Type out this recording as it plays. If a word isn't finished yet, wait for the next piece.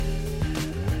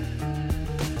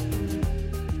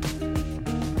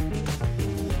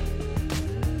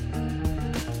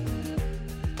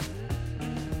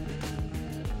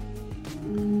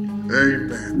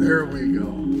Amen. There we go.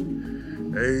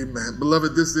 Amen.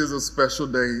 Beloved, this is a special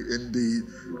day indeed.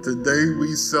 Today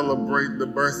we celebrate the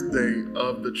birthday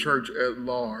of the church at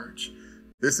large.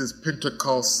 This is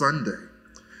Pentecost Sunday,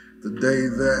 the day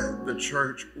that the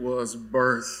church was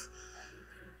birthed.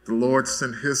 The Lord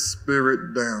sent his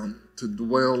spirit down to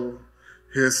dwell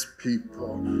his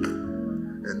people.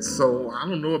 And so I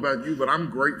don't know about you, but I'm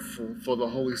grateful for the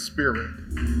Holy Spirit.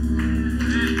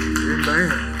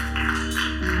 Amen.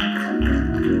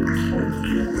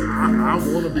 I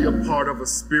want to be a part of a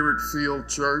spirit-filled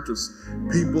church, of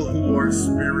people who are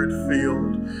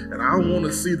spirit-filled. And I want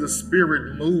to see the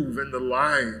Spirit move in the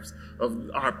lives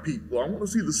of our people. I want to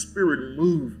see the Spirit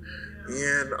move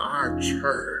in our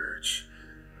church.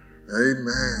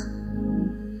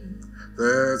 Amen.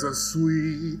 There's a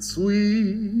sweet,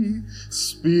 sweet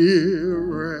Spirit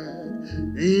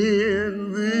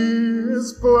in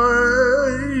this place.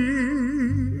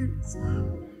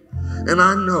 And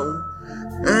I know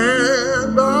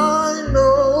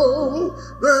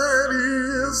that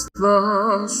is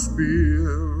the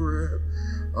Spirit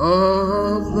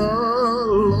of the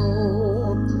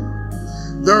Lord.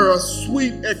 There are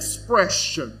sweet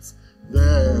expressions.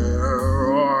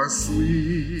 There are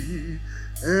sweet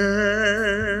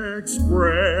expressions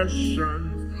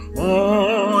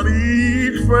on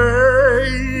each face.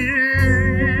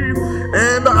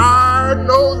 And I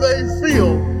know they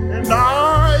feel, and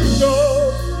I know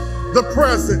the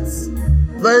presence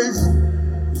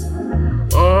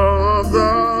of the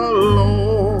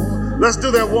Lord. Let's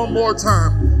do that one more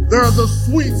time. There's a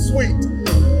sweet, sweet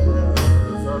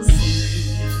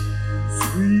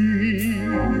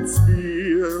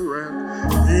Spirit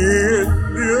in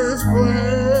this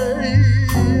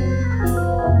place.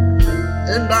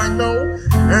 And I know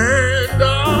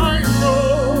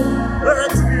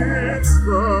that it's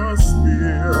the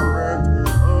Spirit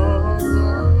of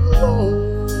the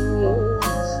Lord.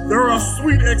 There are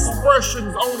sweet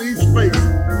expressions on each face.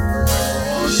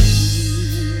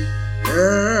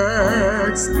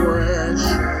 Expressions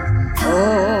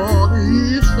on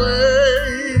each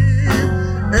face.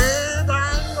 And I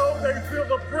know they feel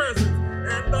the presence.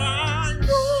 And I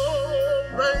know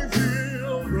they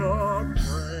feel the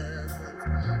presence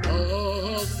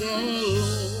of the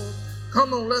Lord. Come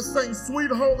on, let's sing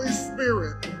Sweet Holy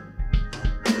Spirit.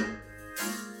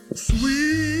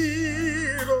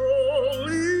 Sweet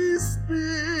Holy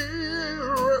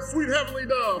Spirit. Sweet Heavenly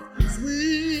Dove.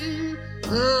 Sweet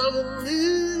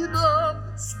Heavenly Dove.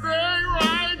 Stay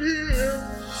right here.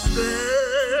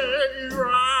 Stay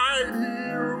right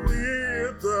here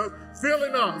with us.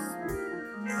 Filling us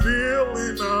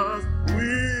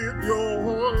with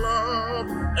your love.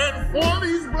 And for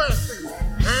these blessings,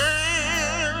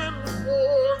 and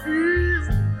for these,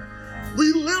 we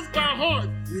lift our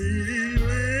hearts. We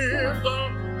lift our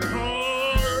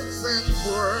hearts and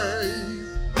praise.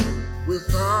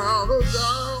 Without a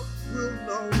doubt, we'll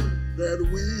know that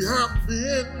we have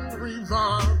been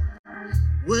revived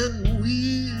when we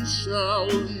shall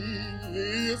leave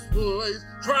this place.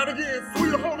 Try it again.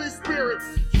 Sweet Holy Spirit.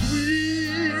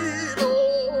 Sweet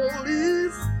Holy,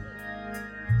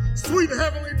 sweet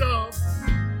Heavenly Dove.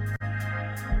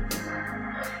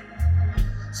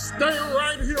 Stay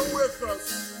right here with us.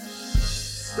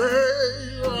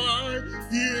 Stay right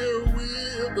here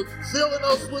with us. Filling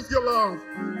us with your love.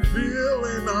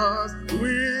 Filling us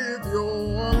with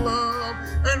your love.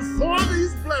 And for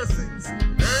these blessings.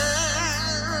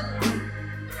 And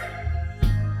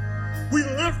we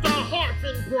lift our hearts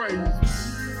in praise.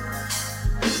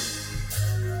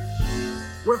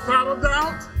 Without a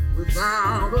doubt,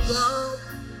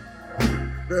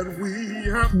 that we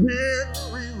have been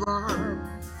revived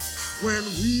when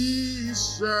we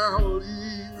shall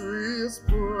leave this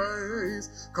place.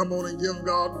 Come on and give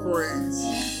God praise.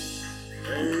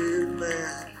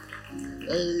 Amen.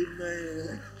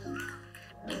 Amen.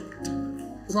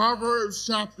 Proverbs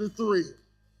chapter 3,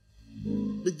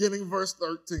 beginning verse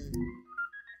 13.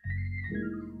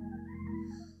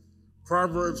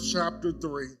 Proverbs chapter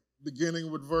 3, beginning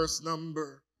with verse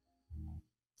number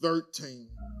 13.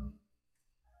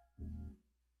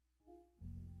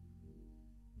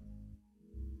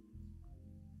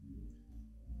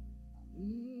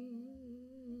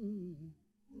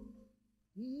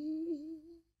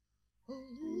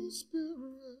 Holy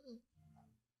Spirit.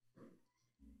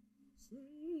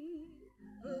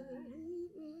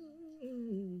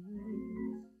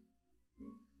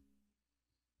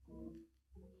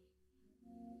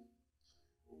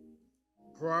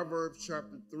 Proverbs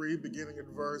chapter 3, beginning at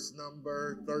verse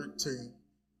number 13.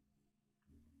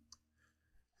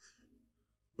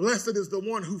 Blessed is the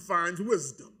one who finds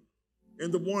wisdom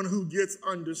and the one who gets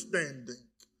understanding.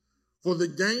 For the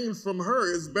gain from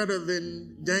her is better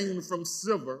than gain from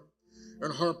silver,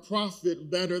 and her profit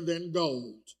better than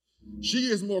gold. She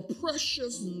is more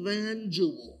precious than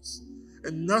jewels,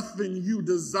 and nothing you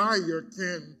desire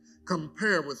can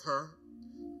compare with her.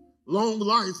 Long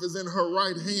life is in her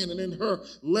right hand, and in her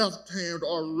left hand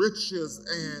are riches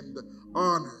and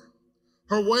honor.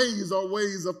 Her ways are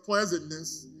ways of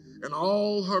pleasantness, and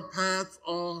all her paths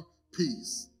are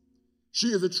peace. She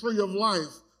is a tree of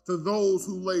life to those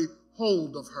who lay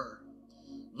hold of her.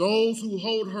 Those who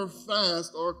hold her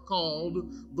fast are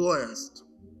called blessed.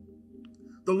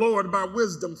 The Lord by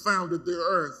wisdom founded the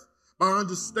earth. By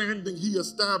understanding he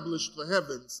established the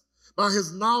heavens. By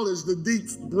his knowledge the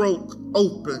deeps broke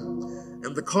open,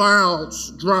 and the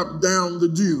clouds dropped down the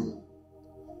dew.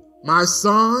 My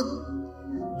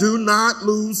son, do not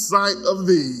lose sight of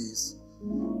these.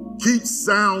 Keep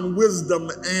sound wisdom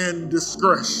and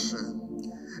discretion,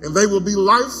 and they will be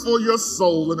life for your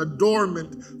soul and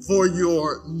adornment for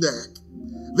your neck.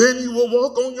 Then you will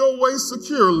walk on your way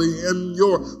securely, and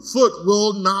your foot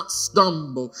will not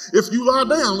stumble. If you lie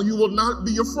down, you will not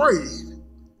be afraid.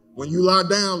 When you lie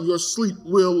down, your sleep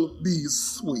will be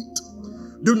sweet.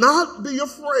 Do not be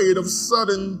afraid of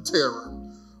sudden terror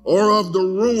or of the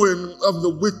ruin of the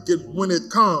wicked when it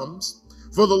comes,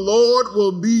 for the Lord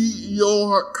will be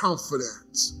your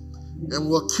confidence and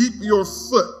will keep your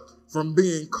foot from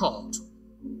being caught.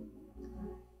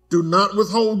 Do not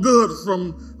withhold good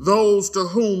from those to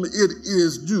whom it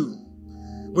is due,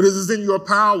 when it is in your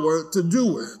power to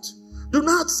do it. Do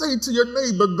not say to your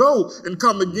neighbor, go and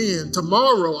come again.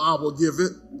 Tomorrow I will give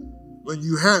it, when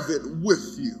you have it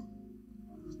with you.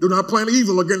 Do not plan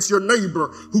evil against your neighbor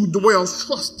who dwells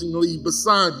trustingly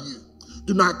beside you.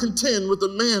 Do not contend with a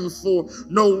man for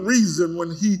no reason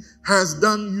when he has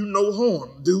done you no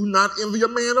harm. Do not envy a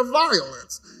man of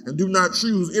violence, and do not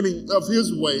choose any of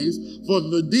his ways, for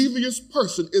the devious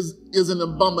person is an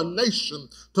abomination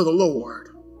to the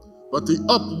Lord. But the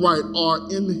upright are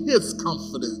in his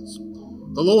confidence.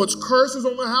 The Lord's curse is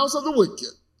on the house of the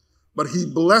wicked, but he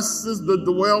blesses the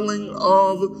dwelling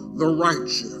of the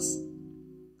righteous.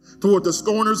 Toward the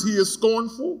scorners he is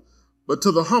scornful, but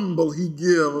to the humble he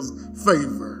gives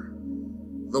favor.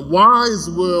 The wise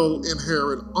will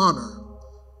inherit honor,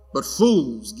 but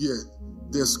fools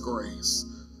get disgrace.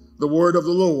 The word of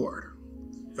the Lord.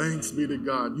 Thanks be to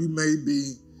God. You may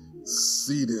be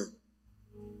seated.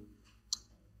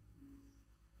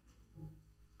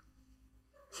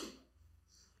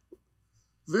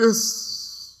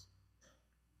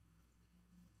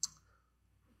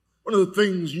 One of the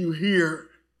things you hear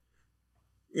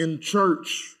in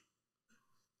churches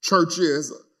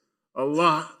a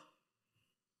lot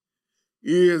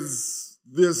is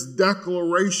this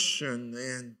declaration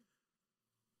and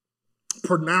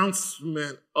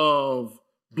pronouncement of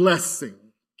blessing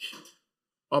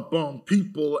upon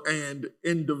people and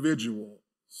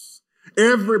individuals.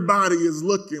 Everybody is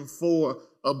looking for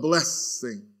a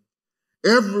blessing.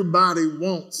 Everybody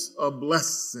wants a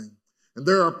blessing. And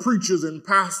there are preachers and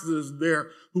pastors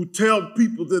there who tell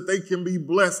people that they can be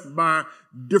blessed by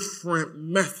different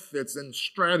methods and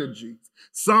strategies.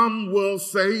 Some will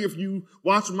say, if you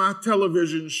watch my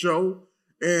television show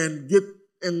and get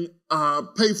and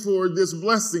pay for this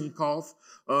blessing cost,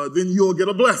 then you'll get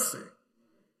a blessing.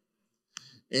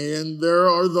 And there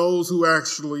are those who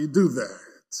actually do that.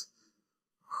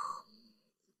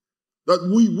 But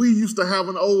we used to have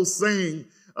an old saying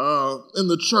in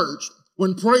the church,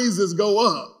 when praises go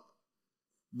up,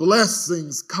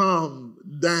 blessings come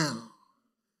down.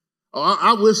 Oh,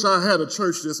 I wish I had a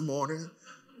church this morning.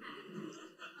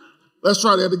 Let's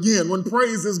try that again. When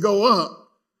praises go up,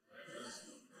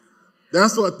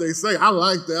 that's what they say. I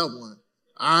like that one.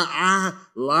 I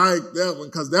like that one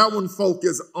because that one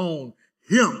focuses on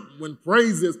him. When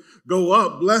praises go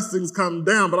up, blessings come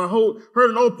down. But I heard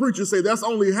an old preacher say that's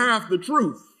only half the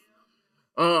truth.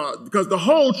 Because the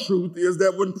whole truth is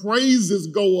that when praises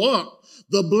go up,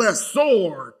 the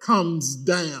blessor comes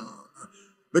down.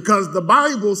 Because the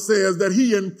Bible says that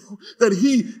he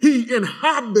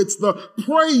inhabits the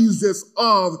praises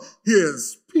of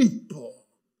his people.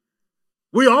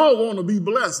 We all want to be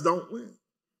blessed, don't we?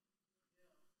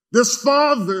 This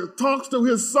father talks to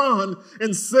his son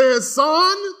and says,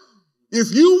 son,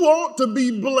 if you want to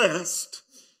be blessed,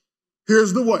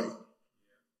 here's the way.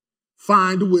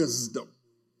 Find wisdom.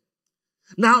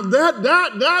 Now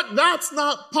that's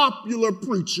not popular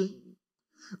preaching.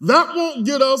 That won't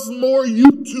get us more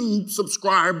YouTube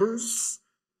subscribers.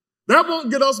 That won't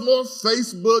get us more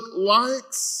Facebook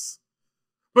likes.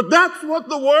 But that's what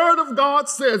the Word of God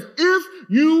says. If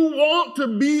you want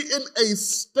to be in a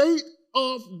state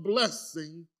of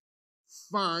blessing,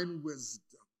 find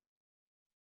wisdom.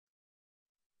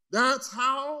 That's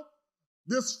how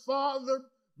this father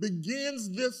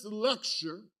begins this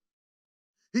lecture.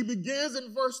 He begins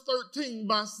in verse 13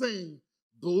 by saying,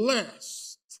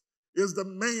 blessed is the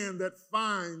man that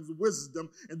finds wisdom.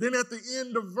 And then at the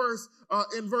end of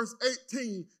in verse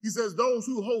 18, he says, those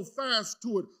who hold fast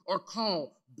to it are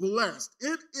called blessed.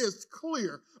 It is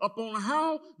clear upon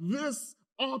how this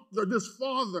author, this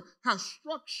father, has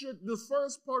structured the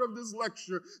first part of this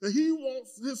lecture that he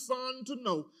wants his son to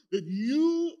know that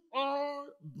you are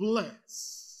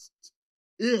blessed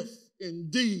if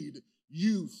indeed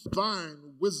you find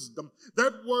wisdom.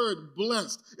 That word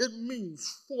blessed, it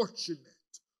means fortunate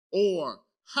or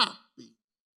happy.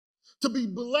 To be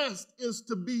blessed is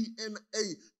to be in a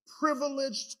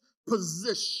privileged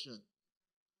position.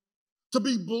 To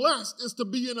be blessed is to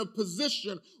be in a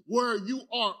position where you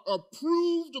are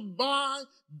approved by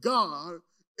God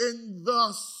and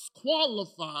thus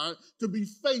qualified to be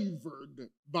favored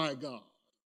by God.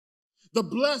 The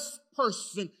blessed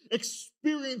person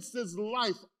experiences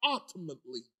life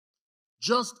ultimately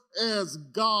just as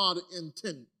God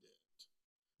intended.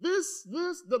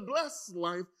 The blessed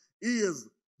life is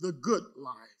the good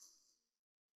life.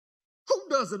 Who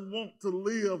doesn't want to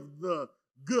live the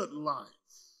good life?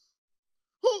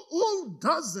 Who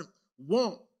doesn't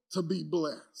want to be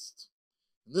blessed?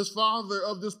 And this father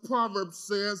of this proverb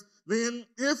says, then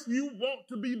if you want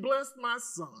to be blessed, my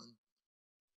son,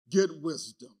 get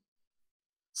wisdom.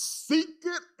 Seek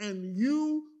it and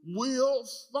you will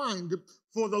find it,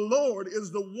 for the Lord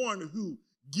is the one who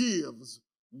gives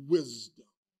wisdom.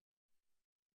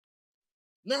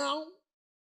 Now,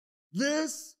 he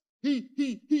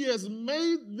has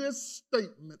made this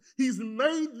statement. He's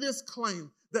made this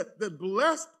claim that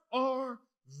blessed are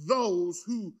those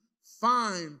who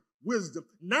find wisdom.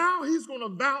 Now he's going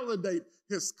to validate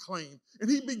his claim. And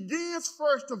he begins,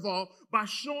 first of all, by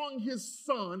showing his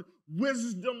son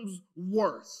wisdom's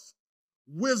worth.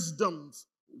 Wisdom's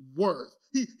worth.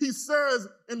 He says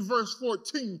in verse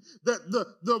 14 that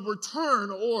the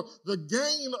return or the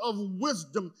gain of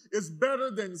wisdom is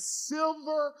better than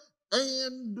silver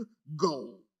and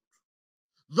gold.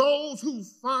 Those who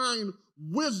find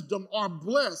wisdom are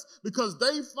blessed because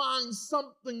they find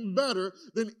something better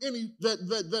than any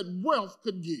that wealth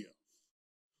could give.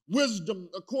 Wisdom,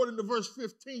 according to verse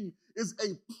 15, is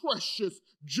a precious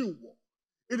jewel.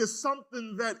 It is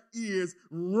something that is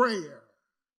rare.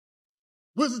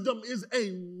 Wisdom is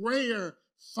a rare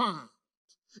find.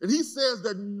 And he says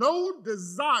that no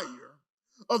desire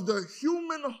of the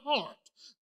human heart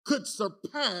could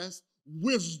surpass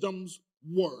wisdom's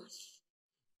worth.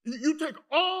 You take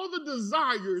all the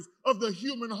desires of the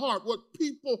human heart, what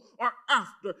people are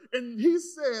after, and he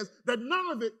says that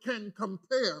none of it can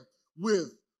compare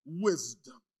with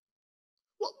wisdom.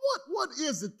 What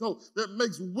is it, though, that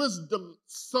makes wisdom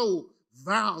so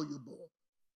valuable?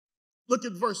 Look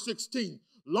at verse 16.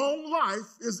 Long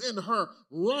life is in her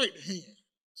right hand,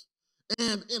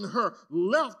 and in her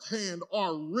left hand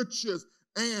are riches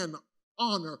and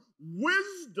honor.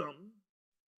 Wisdom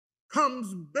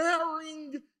comes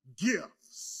bearing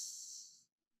gifts.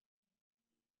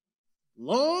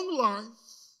 Long life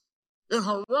in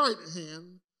her right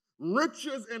hand,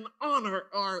 riches and honor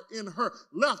are in her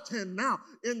left hand. Now,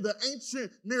 in the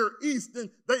ancient Near East,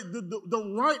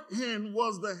 the right hand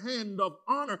was the hand of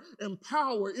honor and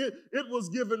power. It was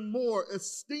given more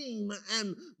esteem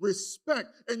and respect.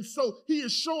 And so he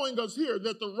is showing us here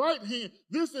that the right hand,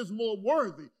 this is more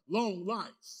worthy, long life.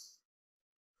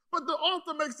 But the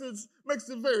author makes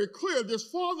it very clear, this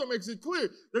father makes it clear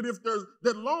that if there's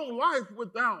that long life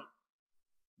without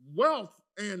wealth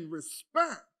and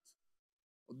respect,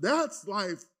 that's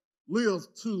life lived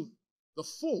to the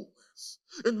fullness.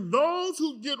 And those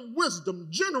who get wisdom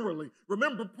generally,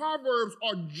 remember Proverbs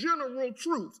are general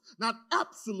truths, not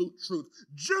absolute truth.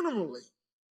 Generally,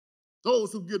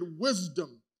 those who get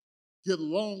wisdom get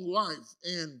long life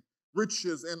and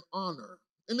riches and honor.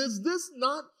 And is this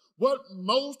not what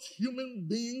most human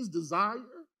beings desire?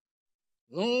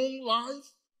 Long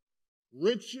life,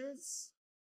 riches,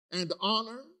 and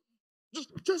honor.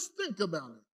 Just think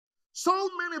about it. So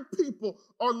many people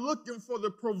are looking for the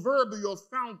proverbial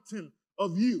fountain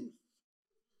of youth.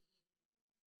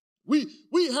 We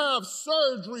have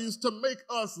surgeries to make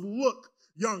us look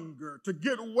younger, to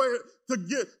get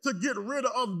rid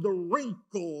of the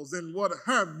wrinkles and what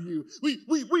have you.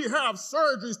 We have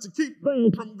surgeries to keep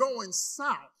things from going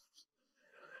south.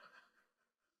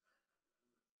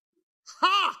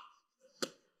 Ha!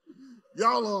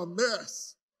 Y'all are a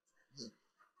mess.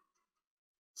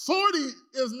 40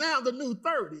 is now the new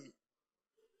 30.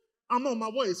 I'm on my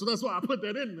way, so that's why I put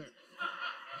that in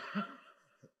there.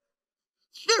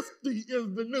 50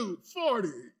 is the new 40.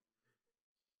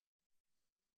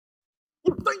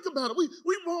 Well, think about it.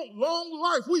 We want long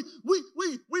life.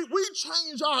 We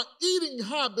change our eating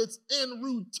habits and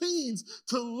routines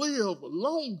to live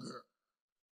longer.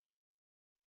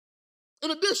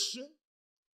 In addition,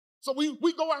 so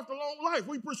we go after long life.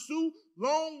 We pursue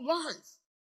long life.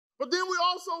 But then we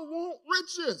also want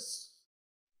riches.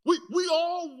 We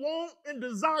all want and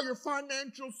desire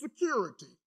financial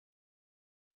security.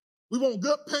 We want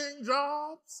good paying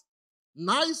jobs,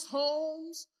 nice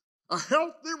homes, a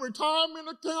healthy retirement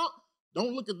account.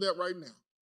 Don't look at that right now.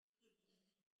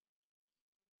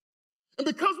 And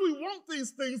because we want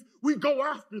these things, we go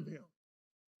after them.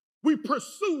 We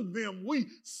pursue them. We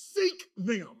seek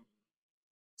them.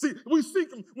 See, we seek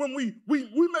them when we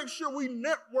make sure we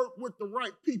network with the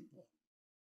right people.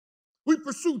 We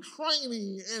pursue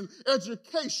training and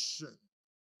education.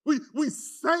 We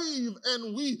save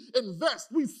and we invest.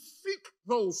 We seek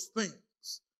those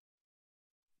things,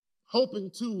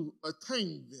 hoping to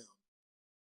attain them.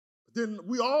 Then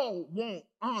we all want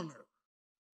honor,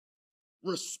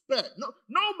 respect. No,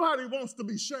 nobody wants to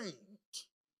be shamed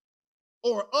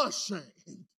or ashamed.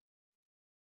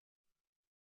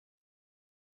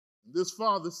 This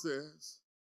father says,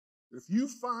 if you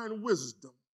find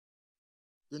wisdom,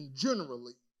 then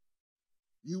generally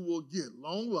you will get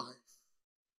long life,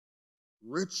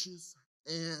 riches,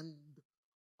 and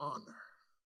honor.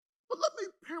 But let me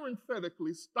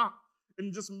parenthetically stop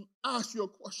and just ask you a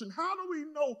question. How do we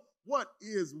know what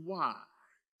is wise?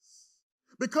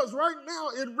 Because right now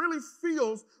it really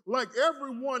feels like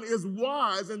everyone is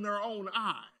wise in their own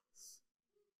eyes.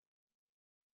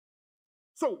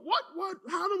 So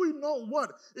how do we know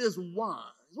what is wise?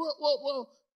 Well,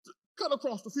 cut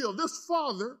across the field. This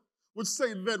father would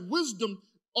say that wisdom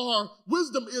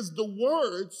is the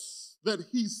words that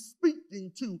he's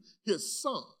speaking to his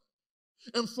son.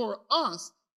 And for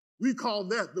us, we call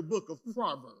that the book of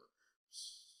Proverbs.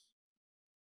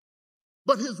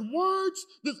 But his words,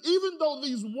 even though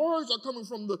these words are coming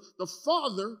from the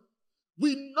father,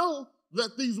 we know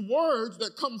that these words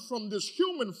that come from this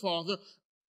human father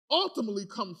ultimately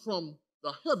come from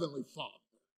the heavenly Father,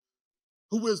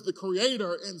 who is the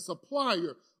creator and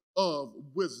supplier of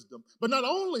wisdom. But not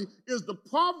only is the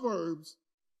Proverbs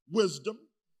wisdom,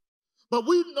 but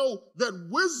we know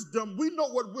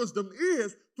what wisdom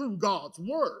is through God's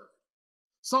word.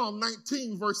 Psalm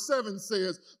 19 verse 7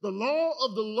 says, the law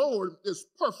of the Lord is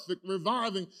perfect,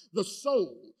 reviving the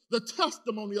soul. The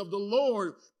testimony of the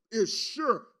Lord is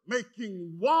sure,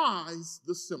 making wise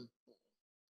the simple.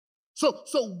 So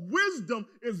wisdom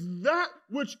is that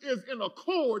which is in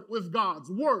accord with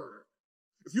God's word.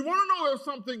 If you want to know if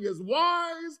something is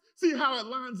wise, see how it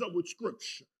lines up with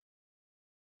Scripture.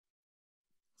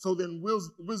 So then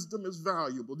wisdom is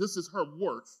valuable. This is her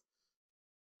worth.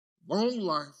 Long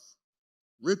life,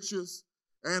 riches,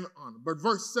 and honor. But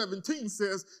verse 17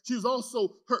 says she's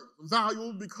also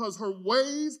valuable because her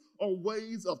ways are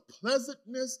ways of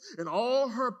pleasantness, and all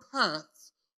her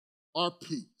paths are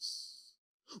peace.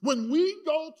 When we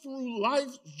go through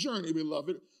life's journey,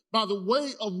 beloved, by the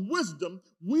way of wisdom,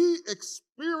 we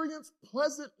experience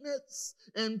pleasantness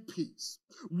and peace.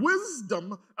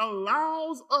 Wisdom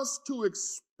allows us to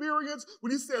experience,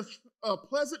 when he says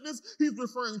pleasantness, he's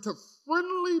referring to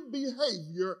friendly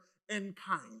behavior and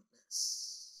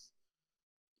kindness.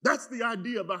 That's the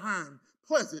idea behind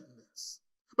pleasantness.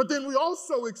 But then we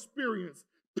also experience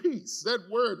peace. That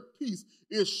word peace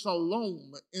is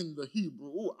shalom in the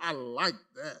Hebrew. Oh, I like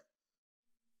that.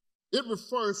 It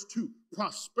refers to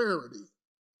prosperity,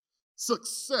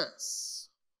 success,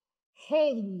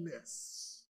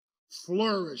 wholeness,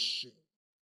 flourishing.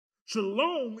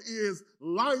 Shalom is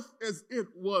life as it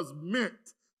was meant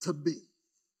to be.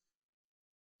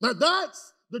 Now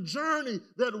that's the journey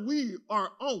that we are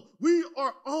on. We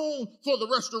are on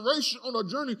a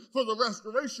journey for the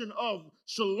restoration of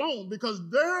shalom, because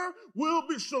there will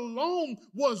be, shalom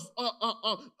was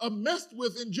messed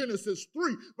with in Genesis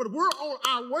 3, but we're on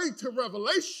our way to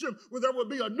Revelation, where there will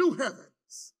be a new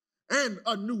heavens and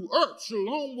a new earth.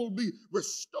 Shalom will be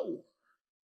restored.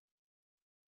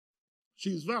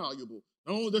 She's valuable.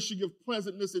 Not only does she give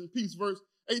pleasantness and peace, verse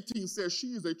 18 says she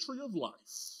is a tree of life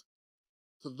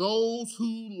to those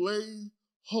who lay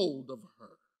hold of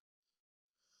her.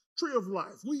 Tree of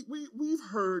life. We've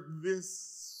heard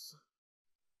this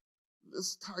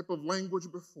type of language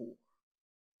before.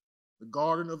 The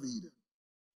Garden of Eden.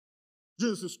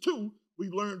 Genesis 2, we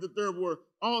learned that there were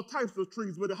all types of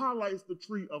trees, but it highlights the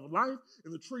tree of life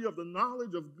and the tree of the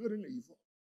knowledge of good and evil.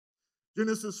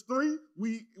 Genesis 3,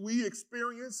 we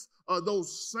experience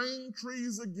those same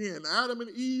trees again. Adam and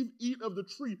Eve eat of the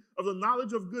tree of the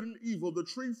knowledge of good and evil, the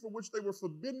tree for which they were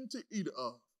forbidden to eat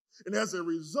of. And as a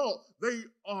result, they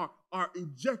are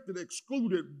ejected,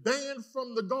 excluded, banned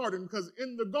from the garden, because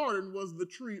in the garden was the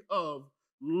tree of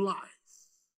life.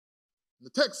 The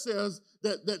text says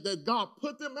that God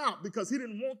put them out because he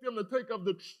didn't want them to take of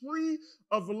the tree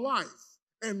of life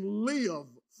and live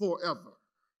forever.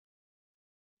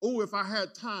 Oh, if I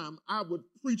had time, I would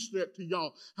preach that to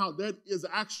y'all, how that is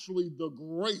actually the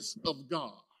grace of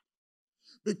God.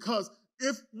 Because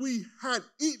if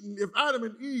Adam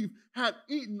and Eve had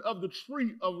eaten of the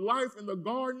tree of life in the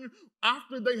garden,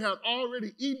 after they had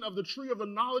already eaten of the tree of the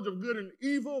knowledge of good and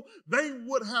evil, they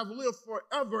would have lived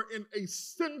forever in a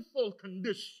sinful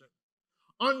condition,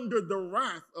 under the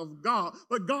wrath of God.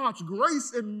 But God's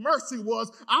grace and mercy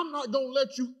was, I'm not going to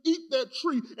let you eat that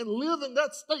tree and live in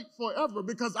that state forever,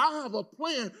 because I have a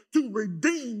plan to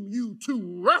redeem you,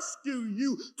 to rescue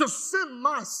you, to send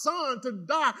my son to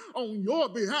die on your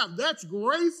behalf. That's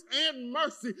grace and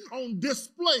mercy on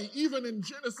display, even in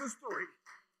Genesis 3.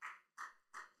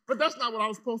 But that's not what I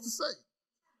was supposed to say.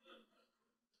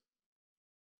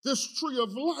 This tree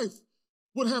of life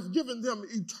would have given them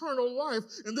eternal life.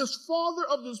 And this father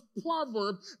of this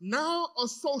proverb now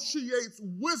associates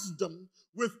wisdom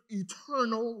with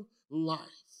eternal life.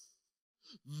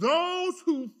 Those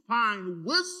who find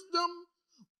wisdom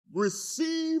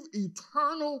receive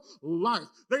eternal life.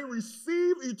 They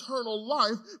receive eternal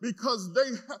life because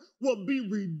they will be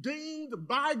redeemed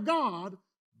by God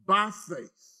by faith.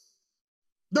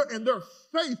 And their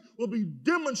faith will be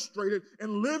demonstrated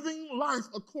in living life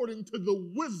according to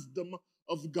the wisdom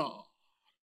of God.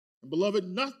 And beloved,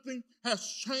 nothing has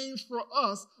changed for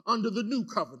us under the new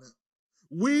covenant.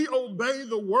 We obey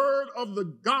the word of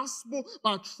the gospel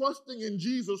by trusting in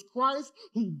Jesus Christ,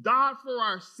 who died for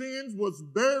our sins, was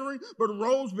buried, but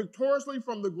rose victoriously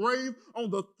from the grave on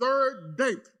the third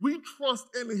day. We trust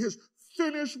in his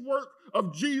finished work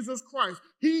of Jesus Christ.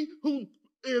 He who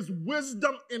is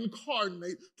wisdom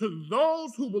incarnate. To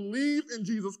those who believe in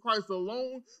Jesus Christ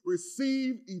alone,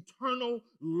 receive eternal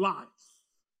life.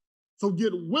 So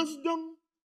get wisdom,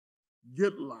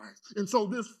 get life. And so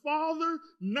this father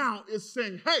now is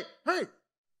saying, hey,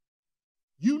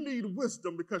 you need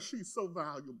wisdom because she's so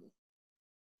valuable,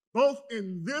 both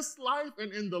in this life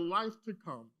and in the life to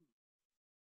come.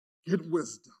 Get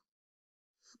wisdom.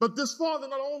 But this father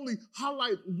not only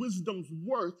highlights wisdom's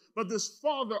worth, but this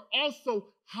father also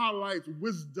highlights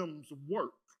wisdom's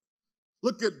work.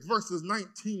 Look at verses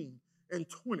 19 and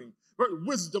 20.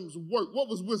 Wisdom's work. What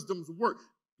was wisdom's work?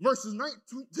 Verses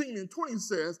 19 and 20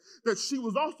 says that she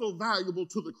was also valuable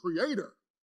to the Creator,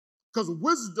 because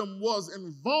wisdom was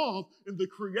involved in the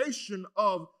creation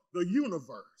of the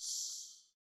universe.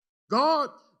 God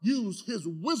used his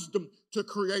wisdom to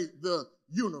create the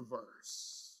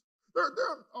universe. There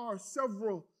are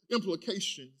several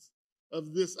implications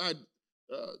of this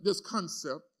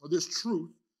concept or this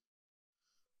truth,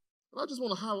 but I just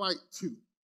want to highlight two.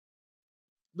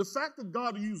 The fact that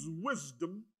God used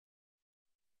wisdom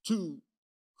to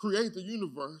create the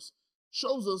universe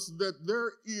shows us that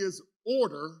there is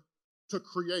order to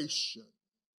creation.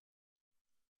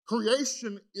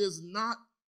 Creation is not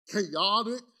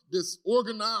chaotic,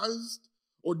 disorganized,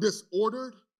 or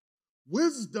disordered.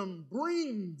 Wisdom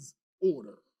brings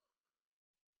order.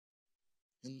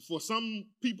 And for some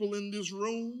people in this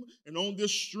room and on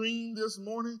this stream this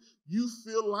morning, you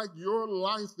feel like your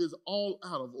life is all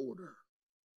out of order.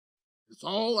 It's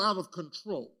all out of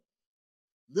control.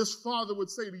 This father would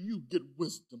say to you, get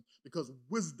wisdom, because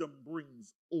wisdom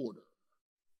brings order.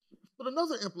 But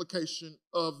another implication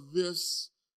of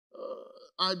this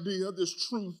idea, this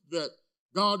truth that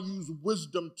God used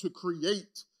wisdom to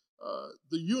create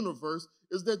the universe,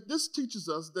 is that this teaches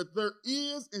us that there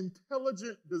is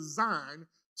intelligent design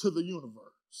to the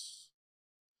universe.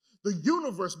 The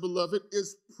universe, beloved,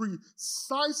 is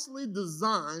precisely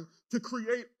designed to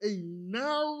create a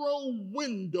narrow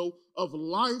window of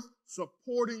life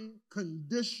supporting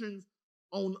conditions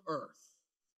on earth.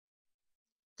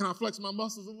 Can I flex my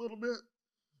muscles a little bit?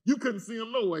 You couldn't see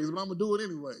them no ways, but I'm going to do it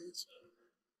anyways.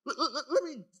 Let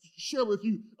me share with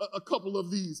you a couple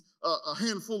of these, a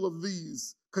handful of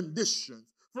these conditions.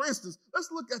 For instance, let's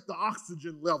look at the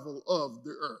oxygen level of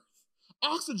the earth.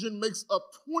 Oxygen makes up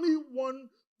 21%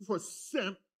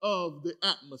 of the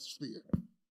atmosphere.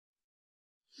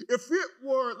 If it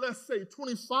were, let's say,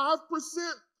 25%,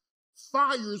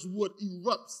 fires would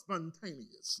erupt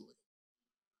spontaneously.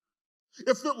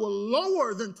 If it were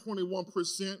lower than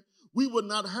 21%, we would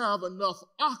not have enough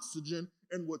oxygen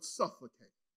and would suffocate.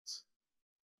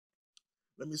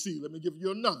 Let me give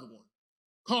you another one.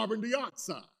 Carbon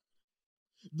dioxide.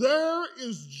 There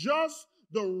is just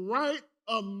the right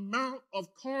amount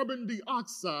of carbon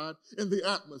dioxide in the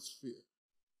atmosphere.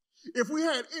 If we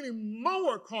had any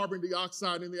more carbon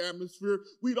dioxide in the atmosphere,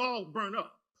 we'd all burn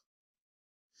up.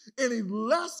 Any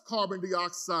less carbon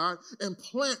dioxide and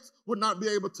plants would not be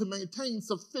able to maintain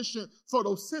sufficient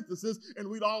photosynthesis, and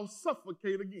we'd all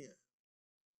suffocate again.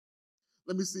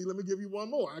 Let me give you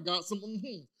one more. I got some.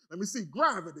 Let me see,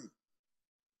 gravity.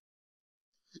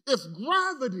 If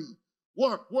gravity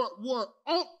were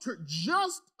altered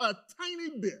just a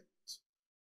tiny bit,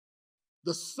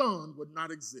 the sun would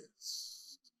not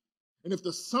exist. And if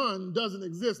the sun doesn't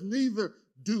exist, neither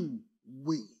do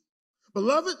we.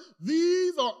 Beloved,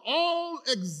 these are all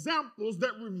examples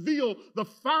that reveal the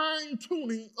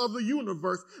fine-tuning of the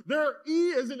universe. There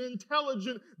is an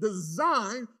intelligent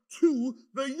design to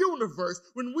the universe.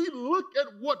 When we look at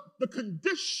what the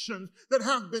conditions that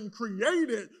have been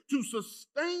created to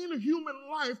sustain human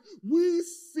life, we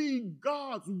see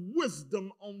God's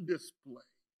wisdom on display.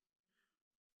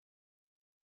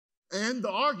 And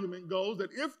the argument goes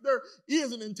that if there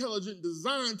is an intelligent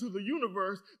design to the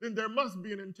universe, then there must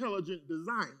be an intelligent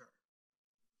designer.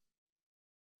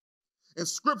 In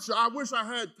Scripture, I wish I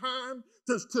had time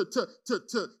to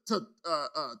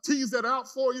tease that out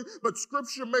for you, but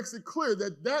Scripture makes it clear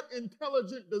that that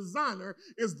intelligent designer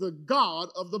is the God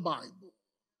of the Bible.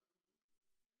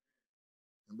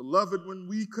 And beloved, when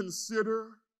we consider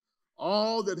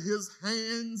all that His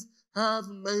hands have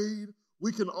made,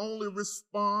 we can only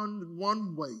respond in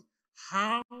one way: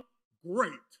 how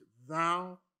great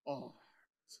thou art.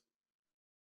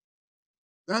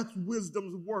 That's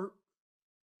wisdom's work.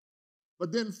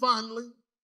 But then finally,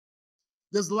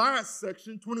 this last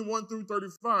section, 21 through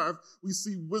 35, we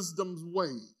see wisdom's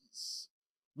ways.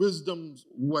 Wisdom's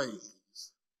ways.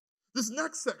 This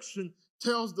next section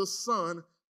tells the son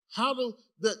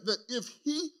that if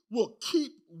he will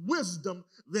keep wisdom,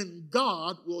 then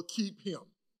God will keep him.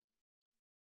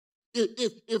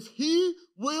 If he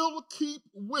will keep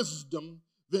wisdom,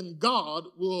 then God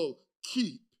will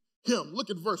keep him. Look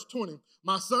at verse 20.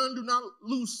 My son, do not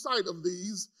lose sight of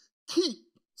these. Keep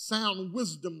sound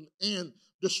wisdom and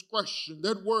discretion.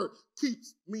 That word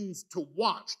keeps means to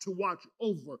watch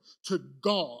over, to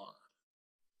guard.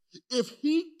 If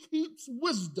he keeps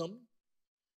wisdom,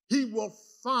 he will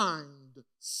find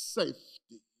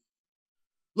safety.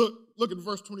 Look at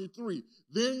verse 23.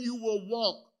 Then you will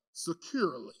walk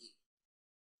securely,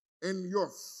 and your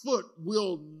foot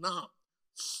will not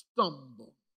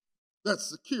stumble. That's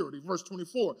security. Verse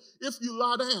 24, if you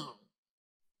lie down,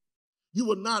 you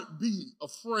will not be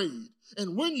afraid.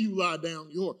 And when you lie down,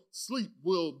 your sleep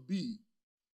will be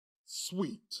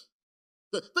sweet.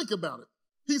 Think about it.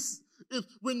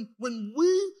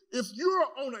 If you're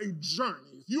on a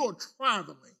journey, if you're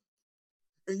traveling,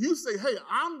 and you say, hey,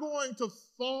 I'm going to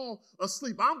fall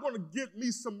asleep, I'm going to get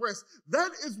me some rest,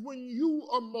 that is when you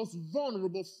are most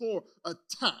vulnerable for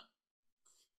attack.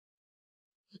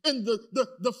 And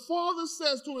the father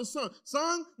says to his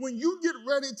son, when you get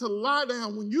ready to lie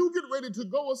down, when you get ready to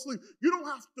go asleep, you don't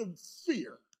have to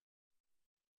fear.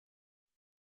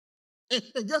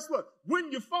 And guess what?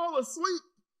 When you fall asleep,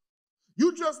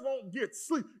 you just won't get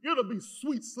sleep. It'll be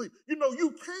sweet sleep. You know,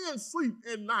 you can sleep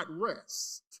and not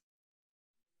rest.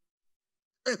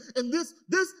 And this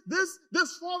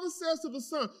father says to the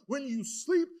son, when you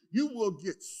sleep, you will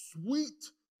get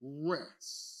sweet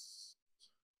rest.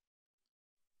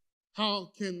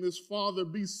 How can this father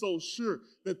be so sure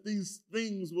that these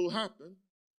things will happen?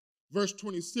 Verse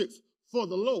 26, for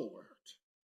the Lord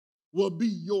will be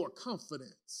your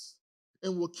confidence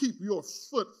and will keep your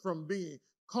foot from being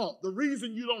caught. The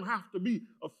reason you don't have to be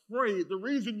afraid, the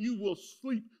reason you will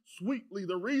sleep sweetly,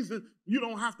 the reason you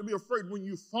don't have to be afraid when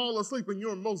you fall asleep and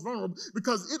you're most vulnerable,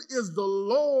 because it is the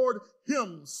Lord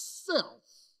himself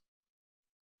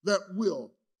that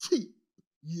will keep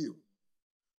you.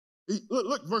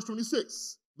 Look, verse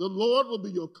 26. The Lord will be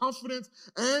your confidence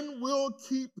and will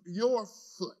keep your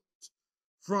foot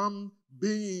from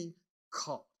being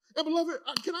caught. And beloved,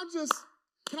 can I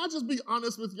just be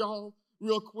honest with y'all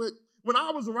real quick? When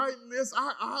I was writing this,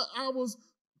 I was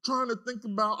trying to think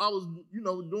about, I was,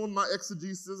 doing my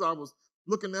exegesis. I was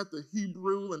looking at the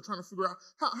Hebrew and trying to figure out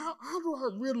how do I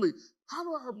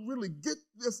really get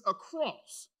this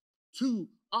across to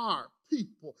our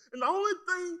people. And the only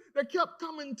thing that kept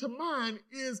coming to mind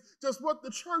is just what the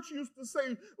church used to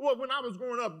say, well, when I was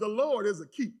growing up, the Lord is a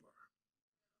keeper.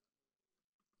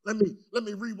 Let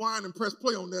me rewind and press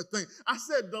play on that thing. I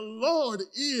said the Lord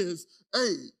is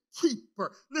a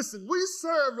keeper. Listen, we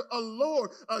serve a Lord,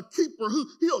 a keeper,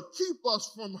 he'll keep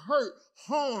us from hurt,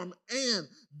 harm, and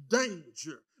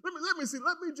danger. Let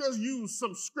me just use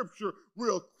some scripture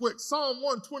real quick. Psalm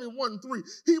 121:3.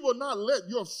 He will not let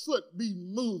your foot be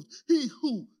moved. He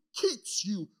who keeps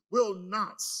you will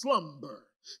not slumber.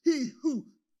 He who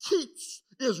keeps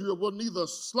Israel will neither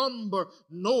slumber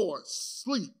nor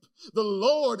sleep. The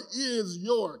Lord is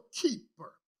your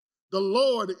keeper. The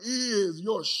Lord is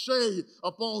your shade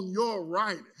upon your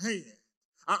right hand.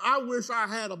 I wish I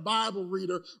had a Bible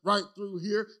reader right through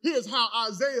here. Here's how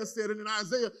Isaiah said it in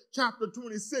Isaiah chapter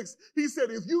 26. He said,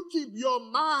 if you keep your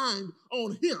mind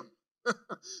on him,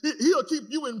 he'll keep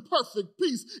you in perfect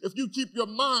peace if you keep your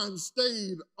mind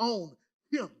stayed on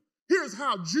him. Here's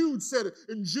how Jude said it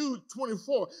in Jude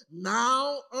 24.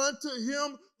 Now unto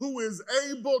him who is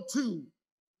able to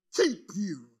keep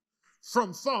you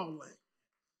from falling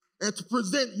and to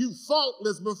present you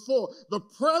faultless before the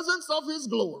presence of his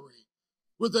glory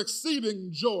with exceeding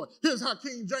joy. Here's how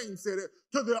King James said it,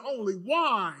 to the only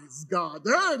wise God.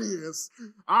 There it is.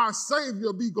 Our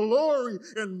Savior be glory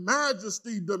and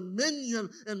majesty, dominion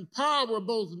and power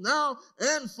both now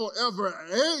and forever.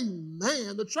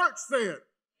 Amen. The church said,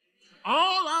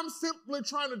 all I'm simply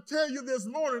trying to tell you this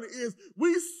morning is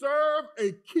we serve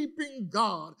a keeping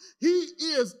God. He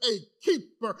is a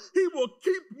keeper. He will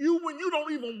keep you when you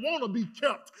don't even want to be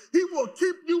kept. He will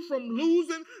keep you from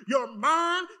losing your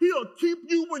mind. He'll keep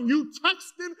you when you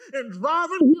texting and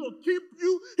driving. He'll keep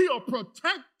you. He'll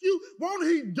protect you. Won't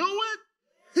he do it?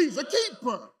 He's a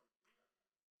keeper.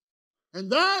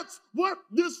 And that's what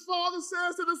this father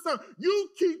says to the son. You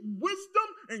keep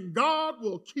wisdom and God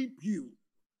will keep you.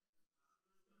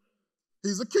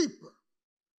 He's a keeper.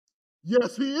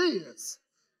 Yes, he is.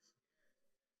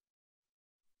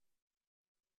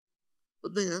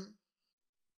 But then,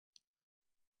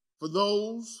 for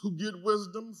those who get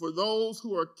wisdom, for those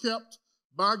who are kept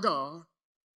by God,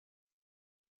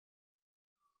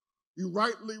 you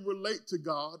rightly relate to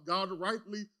God. God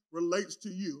rightly relates to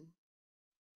you.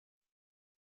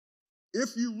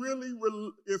 If you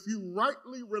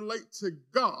rightly relate to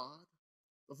God,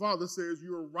 the Father says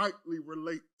you rightly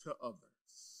relate to others.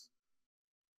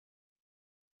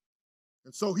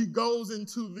 And so he goes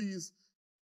into these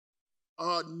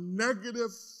negative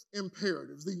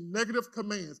imperatives, the negative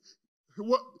commands.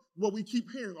 What we keep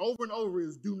hearing over and over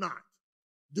is do not,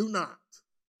 do not,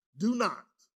 do not,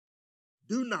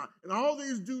 do not. And all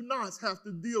these do nots have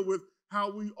to deal with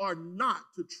how we are not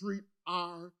to treat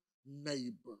our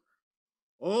neighbor.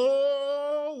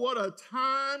 Oh, what a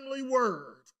timely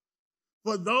word.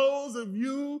 For those of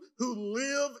you who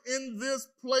live in this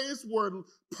place where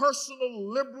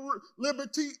personal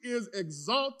liberty is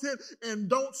exalted and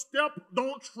don't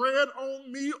tread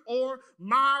on me or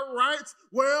my rights,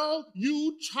 well,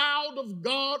 you child of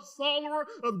God, follower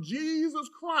of Jesus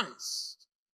Christ,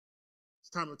 it's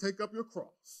time to take up your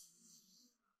cross.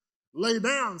 Lay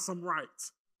down some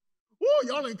rights. Oh,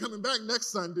 y'all ain't coming back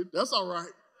next Sunday. That's all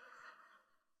right.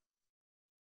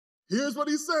 Here's what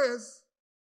he says.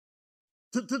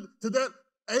 To that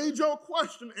age-old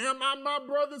question, am I my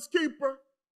brother's keeper?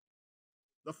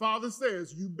 The Father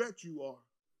says, you bet you are.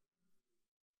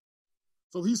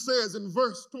 So he says in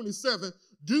verse 27,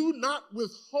 do not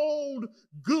withhold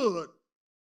good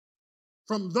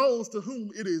from those to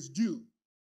whom it is due,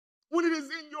 when it is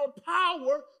in your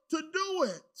power to do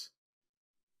it.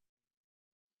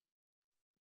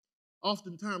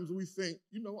 Oftentimes we think,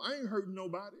 I ain't hurting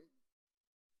nobody.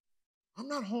 I'm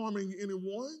not harming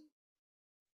anyone.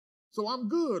 So I'm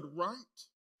good, right?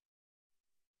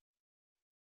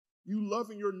 You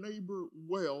loving your neighbor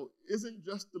well isn't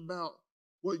just about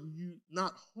what you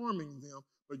not harming them,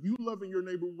 but you loving your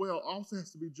neighbor well also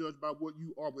has to be judged by what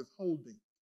you are withholding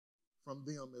from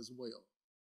them as well.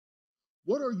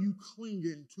 What are you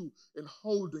clinging to and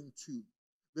holding to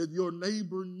that your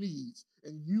neighbor needs,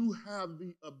 and you have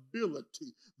the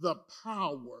ability, the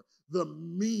power, the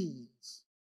means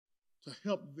to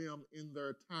help them in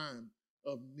their time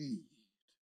of need?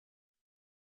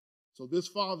 So this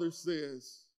father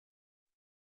says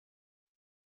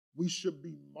we should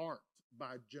be marked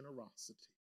by generosity.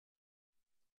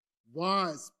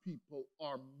 Wise people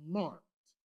are marked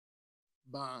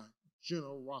by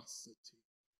generosity.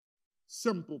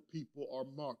 Simple people are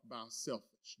marked by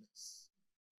selfishness.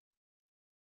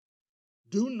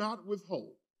 Do not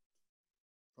withhold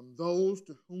from those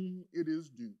to whom it is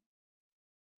due.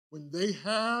 When they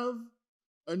have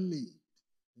a need,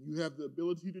 and you have the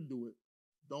ability to do it,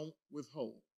 don't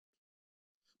withhold.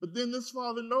 But then this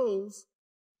father knows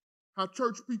how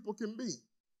church people can be.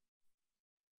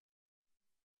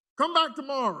 Come back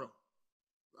tomorrow.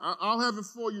 I'll have it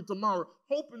for you tomorrow,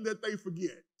 hoping that they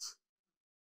forget.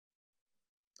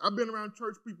 I've been around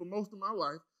church people most of my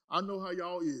life. I know how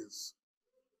y'all is.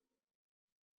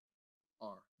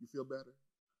 You feel better?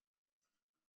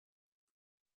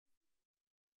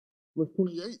 Verse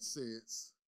 28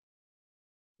 says,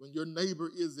 When your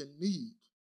neighbor is in need,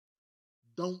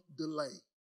 don't delay.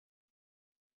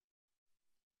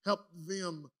 Help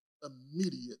them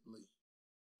immediately.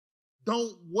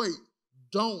 Don't wait.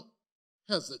 Don't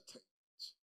hesitate.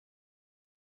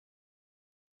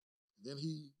 Then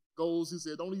he goes, he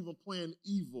said, don't even plan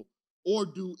evil or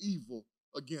do evil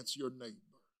against your neighbor.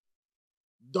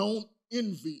 Don't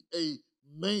envy a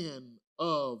man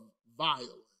of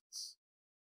violence.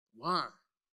 Why?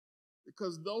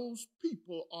 Because those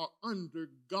people are under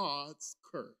God's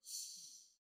curse.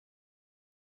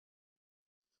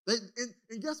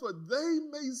 And guess what? They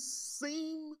may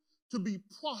seem to be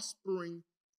prospering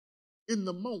in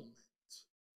the moment,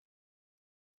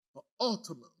 but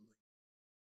ultimately,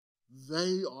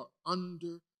 they are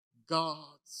under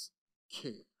God's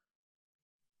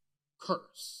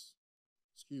curse.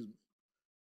 Excuse me.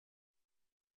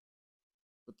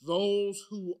 But those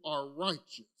who are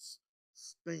righteous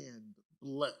stand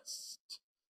blessed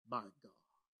by God.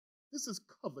 This is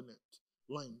covenant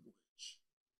language.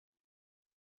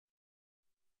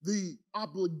 The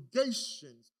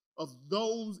obligations of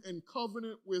those in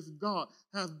covenant with God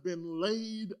have been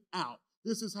laid out.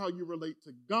 This is how you relate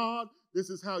to God. This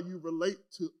is how you relate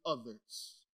to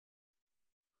others.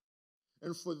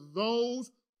 And for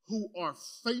those who are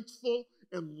faithful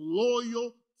and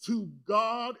loyal to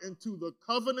God and to the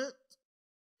covenant,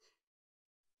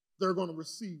 they're going to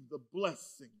receive the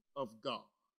blessing of God.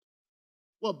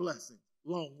 What blessing?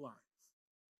 Long life,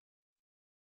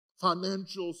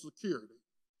 financial security.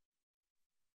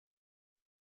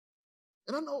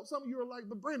 And I know some of you are like,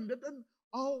 but Brandon, that doesn't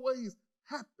always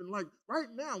happen. Like right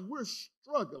now, we're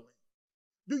struggling.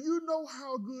 Do you know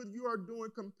how good you are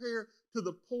doing compared to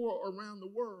the poor around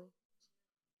the world?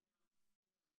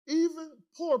 Even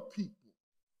poor people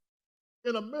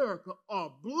in America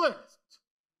are blessed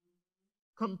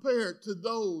compared to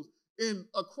those in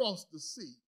across the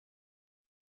sea.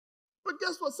 But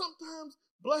guess what? Sometimes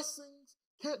blessings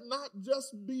cannot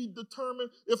just be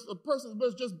determined if a person's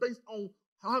blessed just based on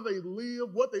how they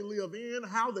live, what they live in,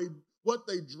 what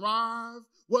they drive,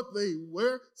 what they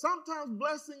wear. Sometimes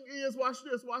blessing is, watch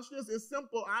this, it's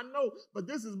simple, I know, but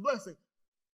this is blessing.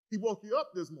 He woke you up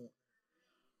this morning.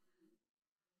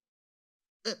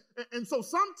 And so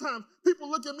sometimes people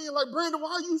look at me like, Brandon,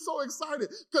 why are you so excited?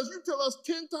 Because you tell us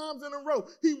 10 times in a row,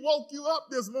 he woke you up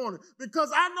this morning.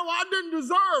 Because I know I didn't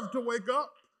deserve to wake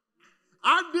up.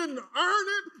 I didn't earn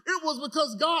it. It was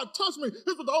because God touched me.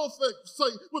 Here's what the old say,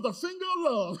 with a finger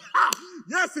of love.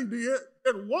 Yes, he did.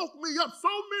 It woke me up. So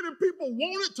many people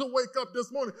wanted to wake up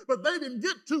this morning, but they didn't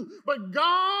get to. But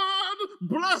God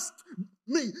blessed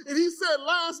me. And he said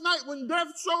last night when death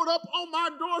showed up on my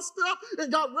doorstep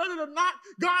and got ready to knock,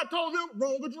 God told him,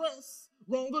 wrong address.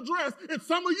 Wrong address. And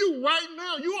some of you right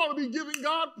now, you ought to be giving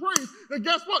God praise. And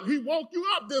guess what? He woke you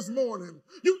up this morning.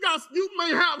 You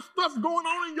may have stuff going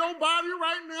on in your body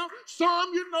right now. Some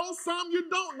you know, some you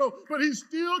don't know. But he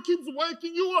still keeps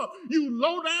waking you up. You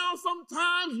low down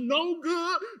sometimes, no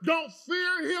good. Don't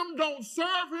fear him. Don't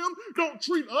serve him. Don't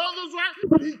treat others right.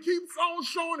 But he keeps on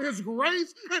showing his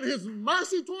grace and his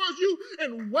mercy towards you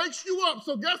and wakes you up.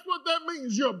 So guess what that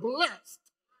means? You're blessed.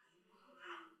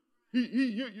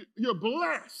 You're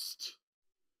blessed.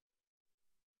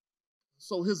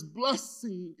 So his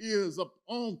blessing is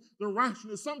upon the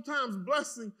righteous. Sometimes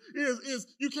blessing is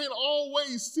you can't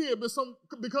always see it,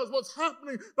 because what's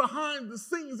happening behind the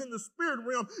scenes in the spirit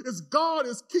realm is God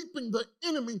is keeping the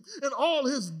enemy and all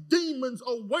his demons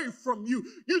away from you.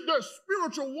 There's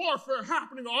spiritual warfare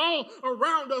happening all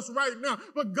around us right now,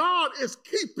 but God is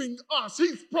keeping us.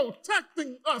 He's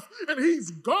protecting us, and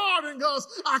he's guarding us.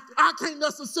 I can't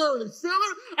necessarily feel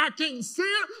it. I can't see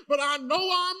it, but I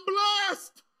know I'm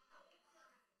blessed.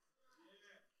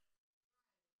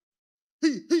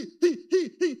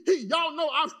 Y'all know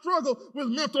I struggle with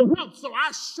mental health, so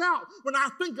I shout when I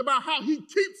think about how he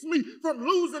keeps me from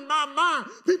losing my mind.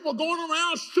 People going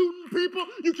around shooting people.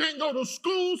 You can't go to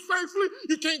school safely.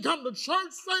 You can't come to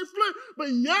church safely. But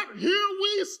yet here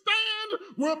we stand.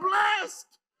 We're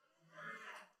blessed.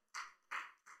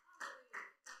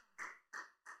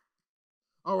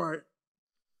 All right.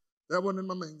 That wasn't in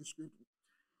my manuscript.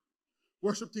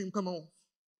 Worship team, come on.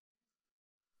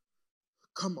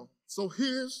 Come on. So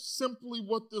here's simply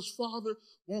what this father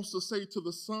wants to say to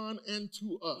the son and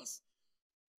to us.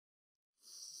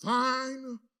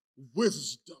 Find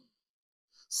wisdom.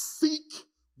 Seek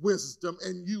wisdom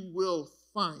and you will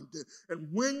find it. And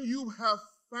when you have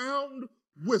found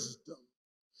wisdom,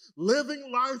 living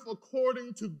life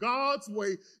according to God's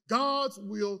way, God's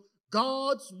will,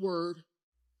 God's word,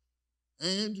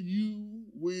 and you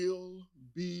will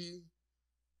be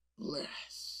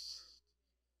blessed.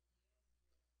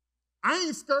 I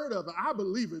ain't scared of it. I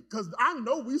believe it because I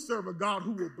know we serve a God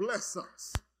who will bless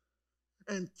us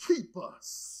and keep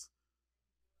us.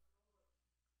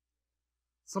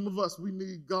 Some of us, we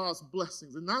need God's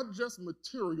blessings, and not just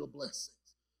material blessings.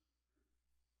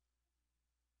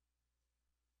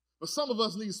 But some of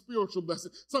us need spiritual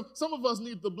blessings. Some of us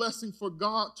need the blessing for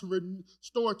God to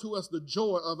restore to us the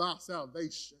joy of our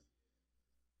salvation.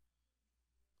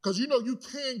 Because you know you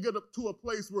can get up to a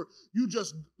place where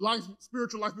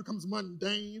spiritual life becomes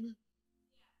mundane.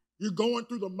 You're going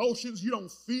through the motions. You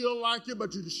don't feel like it,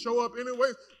 but you just show up anyway.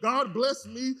 God bless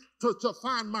me to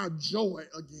find my joy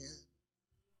again.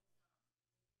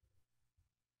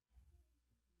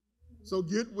 So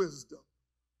get wisdom.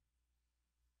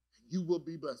 You will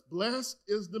be blessed. Blessed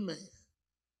is the man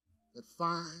that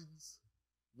finds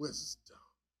wisdom,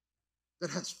 that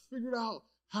has figured out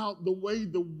how the way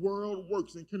the world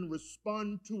works and can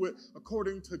respond to it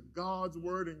according to God's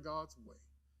word and God's way.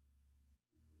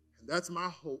 And that's my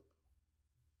hope.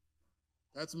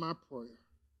 That's my prayer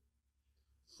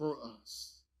for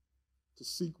us, to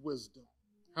seek wisdom.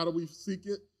 How do we seek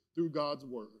it? Through God's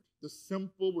word. The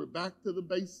simple, we're back to the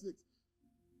basics,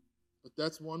 but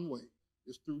that's one way.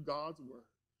 It's through God's word.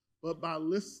 But by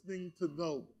listening to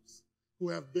those who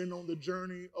have been on the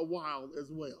journey a while as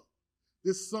well.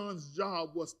 This son's job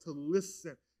was to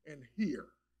listen and hear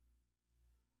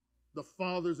the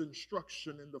Father's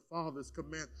instruction and the Father's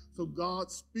command. So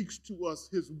God speaks to us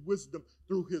his wisdom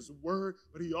through his word,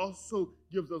 but he also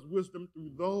gives us wisdom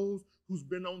through those who's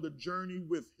been on the journey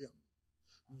with him,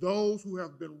 those who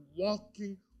have been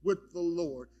walking with the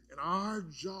Lord. And our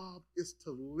job is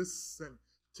to listen,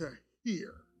 to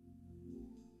hear.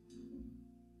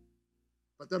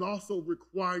 But that also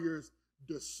requires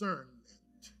discernment.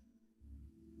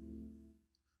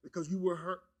 Because you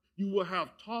will have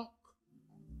talk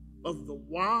of the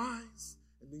wise,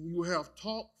 and then you will have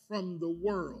talk from the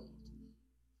world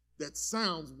that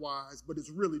sounds wise, but it's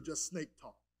really just snake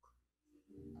talk.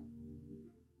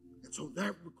 And so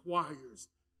that requires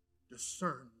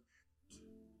discernment.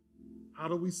 How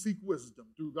do we seek wisdom?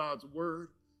 Through God's word,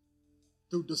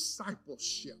 through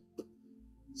discipleship,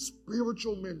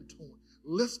 spiritual mentoring,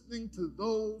 listening to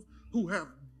those who have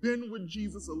been with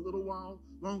Jesus a little while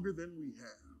longer than we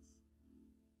have.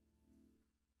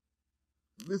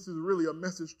 This is really a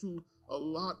message to a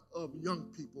lot of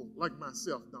young people like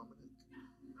myself, Dominic.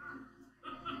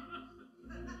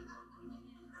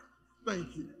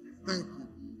 Thank you. Thank you.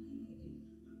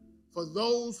 For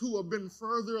those who have been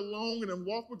further along and have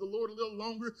walked with the Lord a little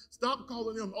longer, stop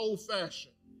calling them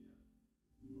old-fashioned.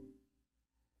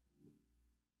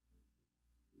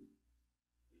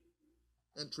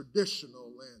 And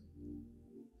traditional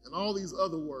and all these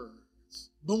other words.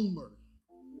 Boomer.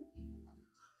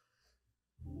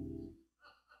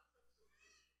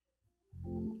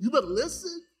 You better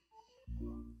listen.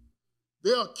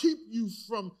 They'll keep you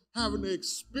from having to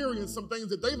experience some things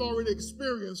that they've already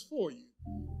experienced for you.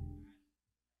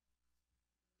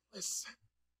 Listen.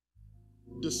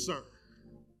 Discern.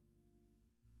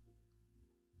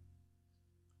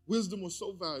 Wisdom was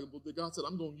so valuable that God said,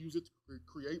 I'm going to use it to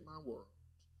create my world.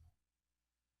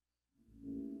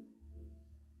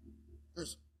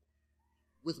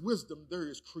 With wisdom, there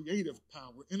is creative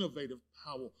power, innovative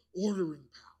power, ordering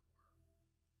power.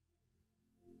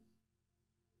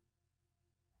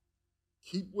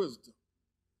 Keep wisdom,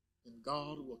 and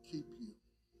God will keep you.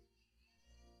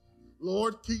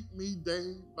 Lord, keep me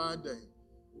day by day.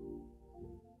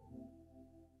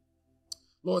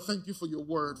 Lord, thank you for your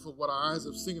word, for what our eyes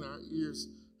have seen, our ears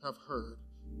have heard.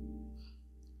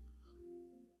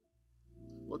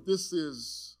 Lord, this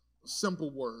is a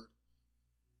simple word,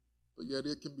 but yet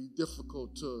it can be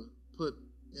difficult to put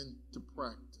into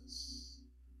practice.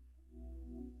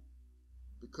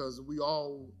 Because we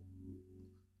all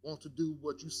want to do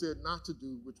what you said not to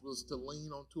do, which was to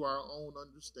lean onto our own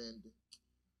understanding.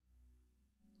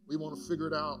 We want to figure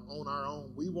it out on our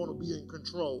own. We want to be in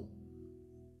control.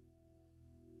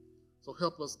 So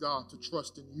help us, God, to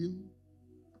trust in you,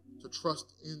 to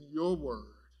trust in your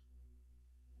word,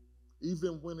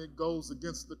 even when it goes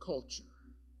against the culture.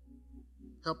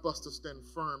 Help us to stand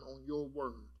firm on your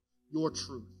word, your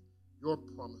truth, your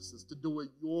promises, to do it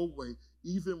your way,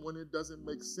 even when it doesn't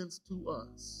make sense to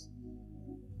us.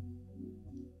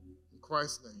 In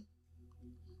Christ's name,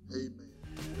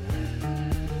 amen.